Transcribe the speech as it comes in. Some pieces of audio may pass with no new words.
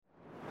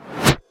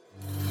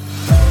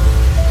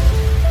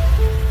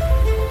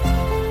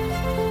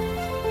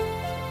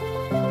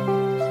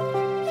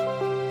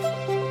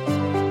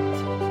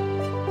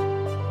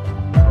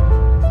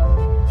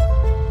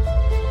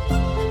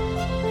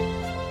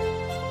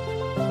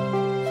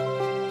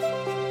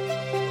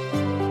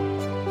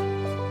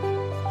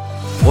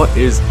What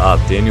is up?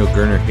 Daniel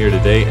Gerner here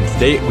today, and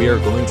today we are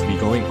going to be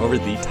going over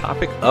the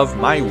topic of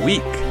my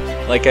week.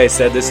 Like I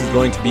said, this is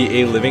going to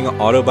be a living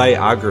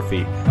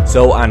autobiography.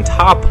 So on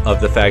top of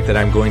the fact that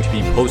I'm going to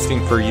be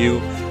posting for you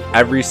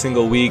every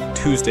single week,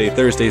 Tuesday,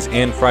 Thursdays,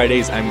 and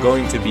Fridays, I'm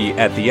going to be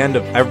at the end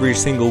of every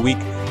single week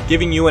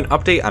giving you an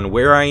update on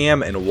where I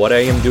am and what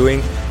I am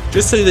doing,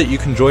 just so that you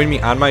can join me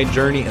on my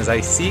journey as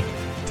I seek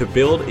to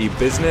build a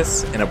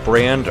business and a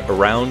brand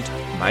around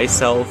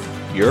myself,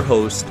 your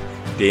host,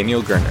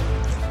 Daniel Gerner.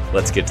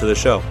 Let's get to the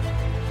show.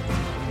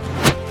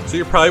 So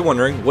you're probably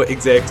wondering, what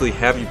exactly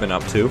have you been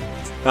up to?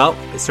 Well,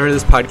 I started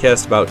this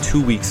podcast about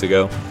 2 weeks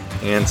ago,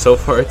 and so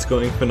far it's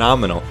going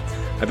phenomenal.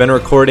 I've been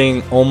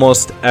recording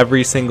almost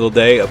every single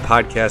day, a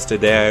podcast a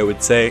day, I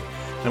would say.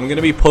 I'm going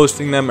to be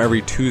posting them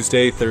every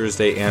Tuesday,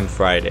 Thursday, and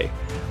Friday.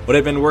 What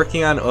I've been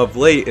working on of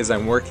late is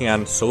I'm working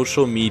on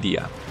social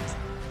media.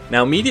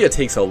 Now, media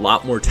takes a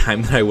lot more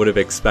time than I would have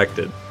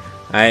expected.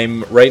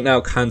 I'm right now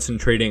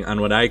concentrating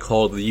on what I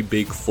call the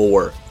big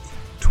four: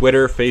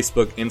 Twitter,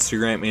 Facebook,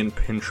 Instagram, and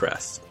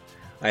Pinterest.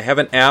 I have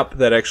an app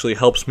that actually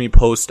helps me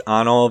post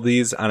on all of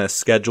these on a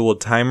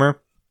scheduled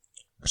timer.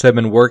 So I've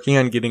been working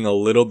on getting a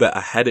little bit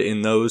ahead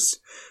in those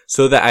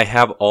so that I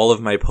have all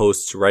of my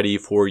posts ready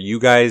for you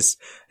guys,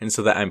 and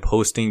so that I'm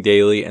posting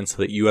daily, and so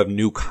that you have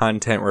new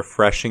content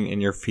refreshing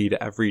in your feed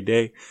every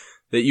day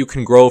that you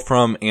can grow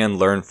from and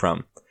learn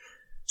from.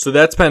 So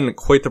that's been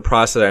quite the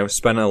process. I've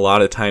spent a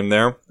lot of time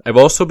there. I've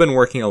also been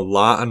working a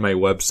lot on my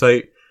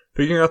website,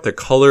 figuring out the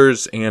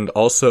colors and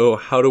also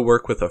how to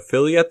work with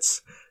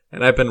affiliates.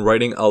 And I've been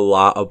writing a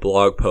lot of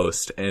blog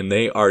posts, and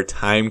they are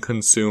time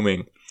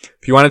consuming.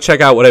 If you want to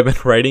check out what I've been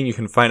writing, you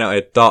can find out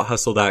at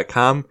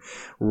thoughthustle.com.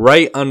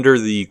 Right under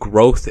the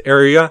growth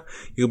area,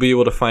 you'll be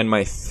able to find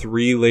my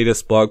 3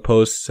 latest blog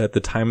posts at the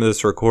time of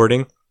this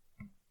recording.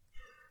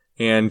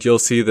 And you'll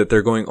see that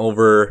they're going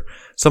over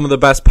some of the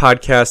best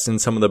podcasts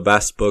and some of the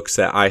best books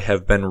that I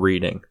have been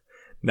reading.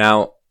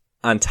 Now,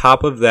 on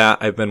top of that,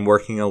 I've been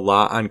working a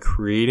lot on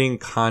creating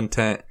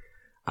content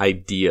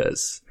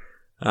ideas.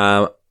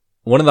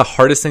 One of the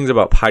hardest things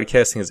about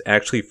podcasting is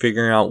actually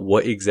figuring out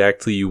what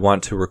exactly you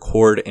want to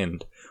record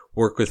and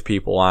work with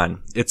people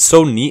on. It's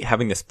so neat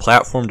having this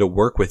platform to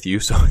work with you,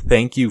 so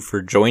thank you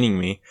for joining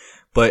me.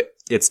 But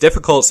it's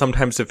difficult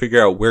sometimes to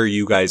figure out where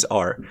you guys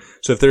are.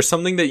 So if there's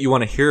something that you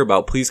want to hear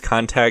about, please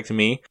contact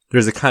me.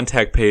 There's a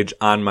contact page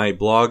on my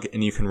blog,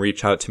 and you can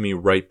reach out to me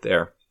right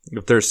there.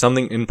 If there's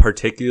something in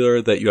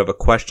particular that you have a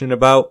question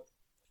about,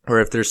 or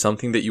if there's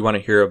something that you want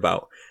to hear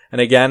about. And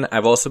again,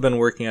 I've also been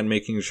working on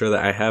making sure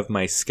that I have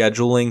my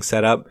scheduling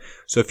set up.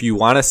 So if you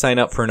want to sign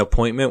up for an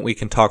appointment, we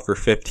can talk for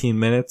 15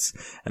 minutes,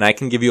 and I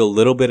can give you a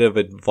little bit of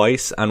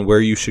advice on where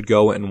you should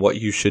go and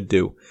what you should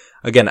do.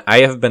 Again,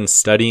 I have been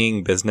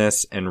studying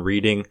business and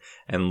reading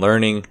and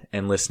learning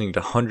and listening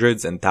to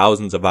hundreds and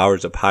thousands of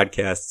hours of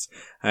podcasts.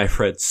 I've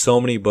read so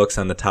many books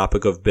on the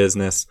topic of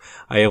business.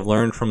 I have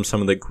learned from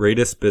some of the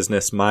greatest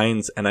business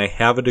minds, and I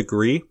have a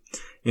degree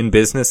in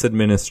business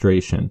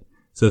administration.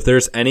 So if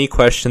there's any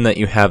question that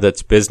you have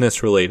that's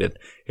business related,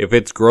 if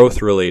it's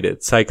growth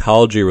related,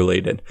 psychology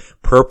related,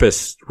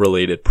 purpose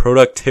related,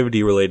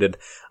 productivity related,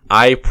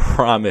 I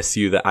promise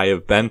you that I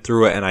have been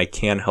through it and I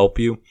can help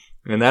you.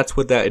 And that's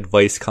what that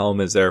advice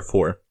column is there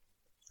for.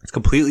 It's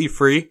completely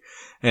free,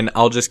 and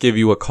I'll just give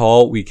you a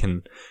call. We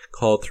can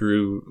call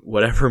through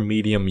whatever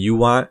medium you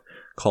want.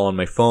 Call on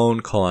my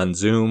phone, call on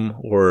Zoom,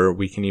 or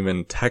we can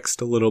even text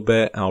a little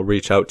bit. I'll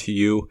reach out to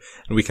you,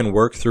 and we can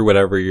work through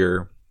whatever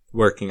you're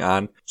working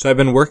on. So I've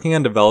been working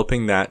on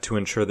developing that to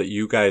ensure that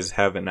you guys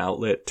have an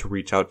outlet to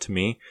reach out to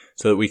me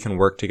so that we can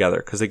work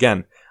together. Because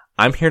again,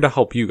 I'm here to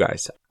help you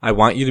guys. I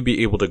want you to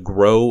be able to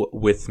grow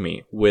with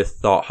me with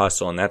Thought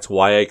Hustle, and that's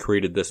why I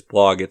created this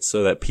blog. It's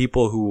so that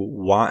people who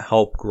want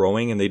help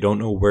growing and they don't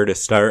know where to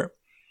start,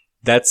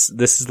 this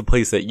is the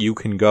place that you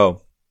can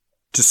go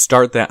to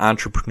start that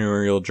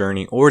entrepreneurial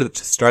journey, or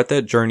to start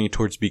that journey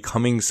towards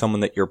becoming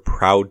someone that you're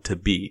proud to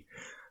be.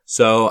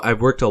 So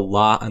I've worked a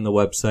lot on the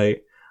website.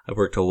 I've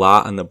worked a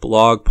lot on the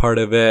blog part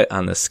of it,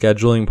 on the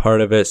scheduling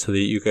part of it, so that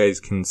you guys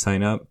can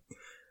sign up.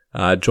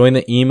 Join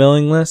the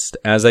emailing list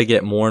as I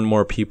get more and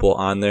more people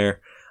on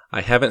there. I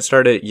haven't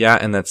started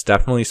yet, and that's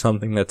definitely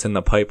something that's in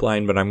the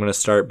pipeline, but I'm going to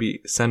start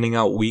sending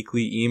out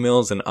weekly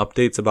emails and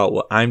updates about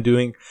what I'm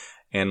doing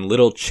and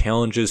little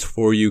challenges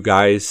for you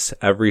guys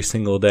every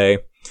single day.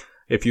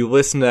 If you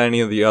listen to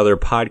any of the other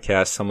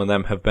podcasts, some of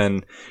them have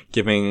been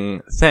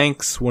giving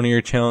thanks, one of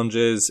your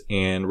challenges,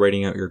 and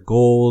writing out your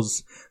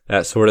goals,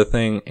 that sort of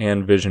thing,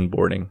 and vision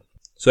boarding.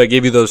 So I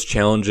gave you those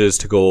challenges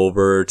to go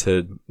over,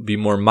 to be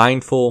more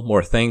mindful,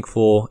 more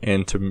thankful,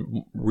 and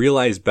to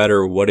realize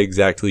better what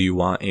exactly you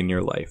want in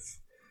your life.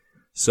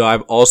 So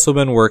I've also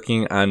been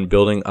working on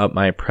building up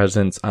my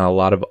presence on a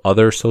lot of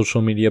other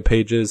social media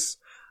pages.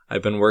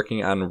 I've been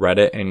working on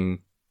Reddit and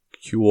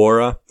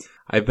Quora.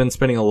 I've been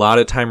spending a lot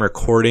of time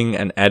recording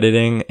and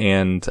editing,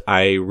 and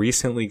I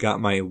recently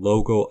got my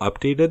logo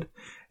updated.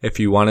 If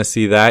you want to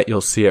see that, you'll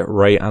see it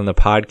right on the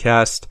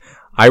podcast.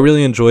 I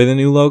really enjoy the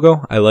new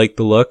logo. I like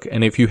the look.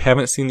 And if you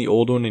haven't seen the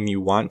old one and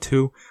you want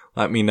to,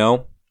 let me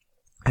know.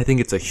 I think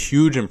it's a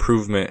huge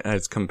improvement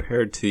as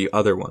compared to the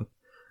other one.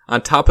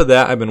 On top of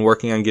that, I've been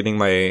working on getting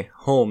my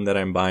home that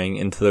I'm buying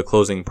into the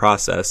closing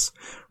process.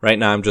 Right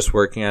now, I'm just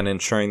working on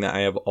ensuring that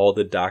I have all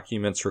the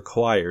documents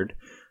required.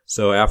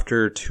 So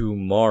after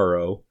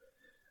tomorrow,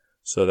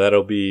 so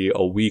that'll be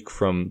a week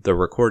from the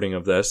recording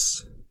of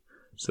this.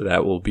 So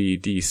that will be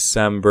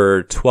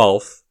December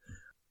 12th.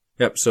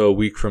 Yep, so a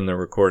week from the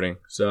recording.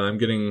 So I'm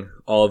getting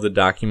all of the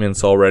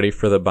documents all ready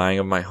for the buying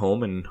of my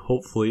home, and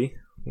hopefully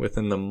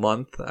within the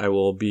month I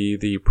will be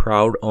the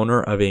proud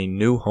owner of a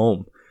new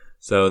home.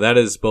 So that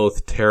is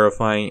both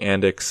terrifying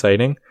and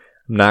exciting.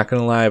 I'm not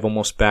going to lie, I've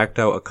almost backed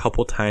out a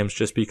couple times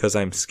just because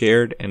I'm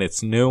scared and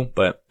it's new,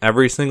 but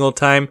every single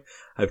time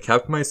I've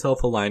kept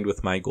myself aligned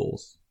with my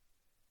goals.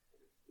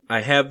 I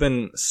have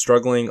been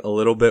struggling a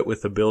little bit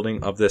with the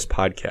building of this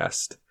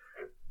podcast.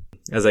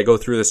 As I go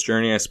through this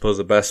journey, I suppose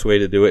the best way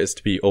to do it is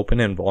to be open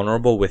and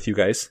vulnerable with you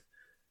guys.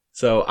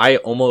 So I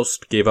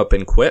almost gave up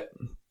and quit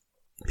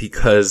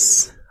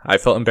because I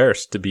felt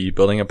embarrassed to be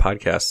building a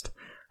podcast.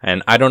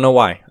 And I don't know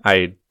why.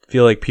 I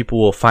feel like people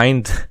will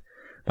find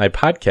my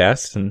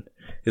podcast, and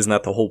isn't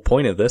that the whole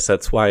point of this?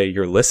 That's why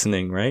you're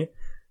listening, right?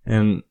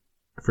 And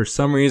for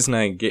some reason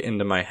I get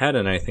into my head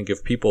and I think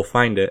if people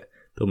find it,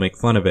 they'll make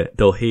fun of it.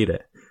 They'll hate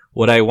it.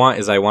 What I want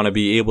is I want to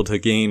be able to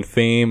gain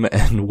fame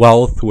and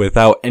wealth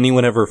without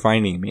anyone ever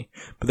finding me.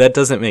 But that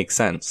doesn't make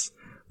sense.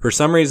 For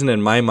some reason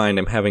in my mind,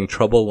 I'm having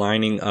trouble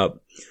lining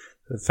up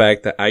the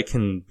fact that I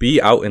can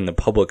be out in the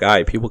public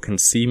eye. People can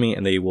see me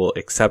and they will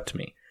accept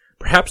me.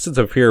 Perhaps it's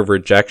a fear of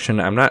rejection.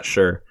 I'm not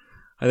sure.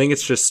 I think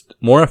it's just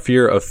more a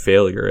fear of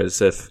failure,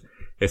 as if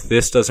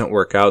this doesn't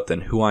work out,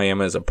 then who I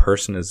am as a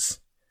person is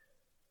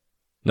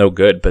no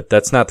good. But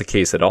that's not the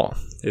case at all.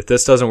 If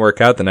this doesn't work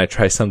out, then I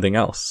try something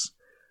else.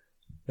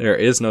 There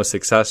is no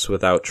success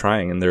without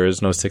trying, and there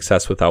is no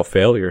success without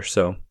failure.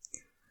 So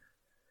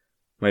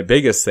my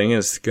biggest thing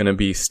is going to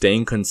be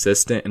staying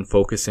consistent and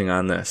focusing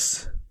on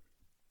this.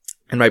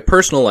 In my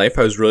personal life,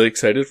 I was really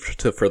excited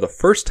to, for the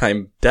first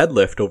time,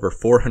 deadlift over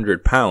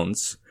 400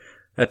 pounds.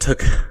 That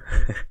took...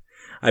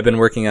 I've been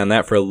working on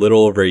that for a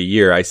little over a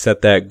year. I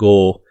set that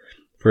goal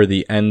for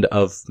the end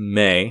of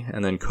May,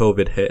 and then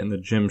COVID hit and the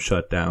gym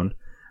shut down.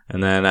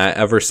 And then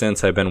ever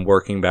since, I've been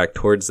working back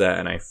towards that,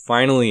 and I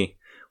finally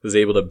was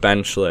able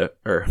to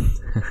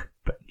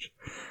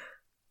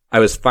I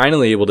was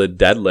finally able to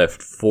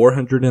deadlift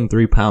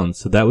 403 pounds.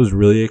 So that was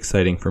really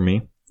exciting for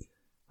me.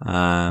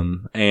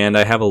 And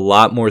I have a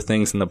lot more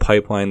things in the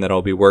pipeline that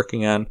I'll be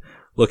working on,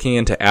 looking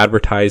into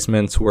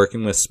advertisements,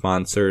 working with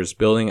sponsors,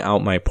 building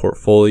out my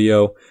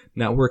portfolio,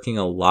 networking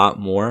a lot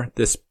more.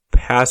 This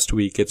past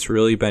week, it's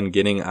really been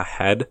getting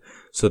ahead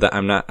so that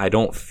I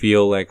don't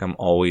feel like I'm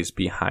always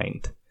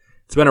behind.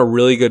 It's been a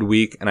really good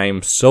week, and I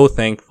am so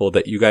thankful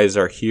that you guys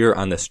are here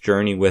on this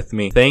journey with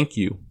me. Thank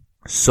you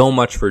so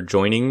much for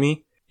joining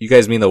me. You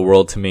guys mean the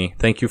world to me.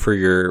 Thank you for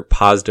your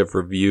positive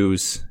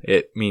reviews.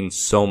 It means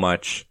so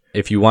much.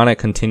 If you want to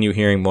continue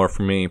hearing more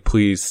from me,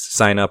 please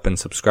sign up and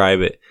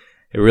subscribe. It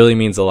really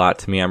means a lot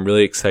to me. I'm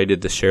really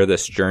excited to share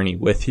this journey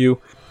with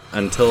you.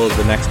 Until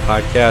the next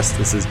podcast,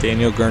 this is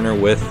Daniel Gerner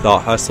with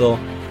Thought Hustle.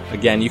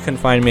 Again, you can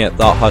find me at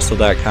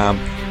thoughthustle.com.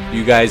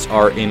 You guys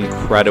are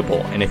incredible.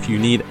 And if you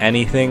need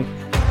anything,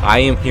 I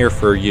am here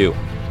for you,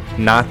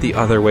 not the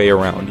other way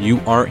around. You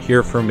aren't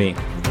here for me.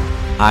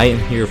 I am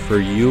here for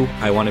you.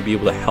 I want to be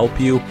able to help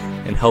you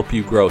and help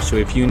you grow. So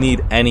if you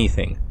need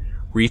anything,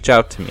 reach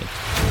out to me.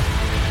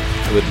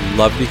 I would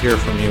love to hear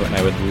from you, and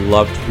I would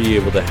love to be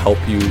able to help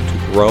you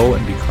to grow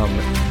and become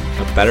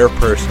a better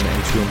person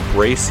and to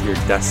embrace your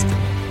destiny.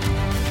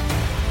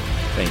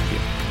 Thank you.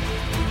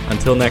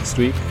 Until next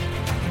week,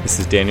 this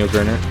is Daniel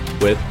Gerner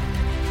with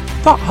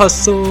Thought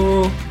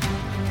Hustle.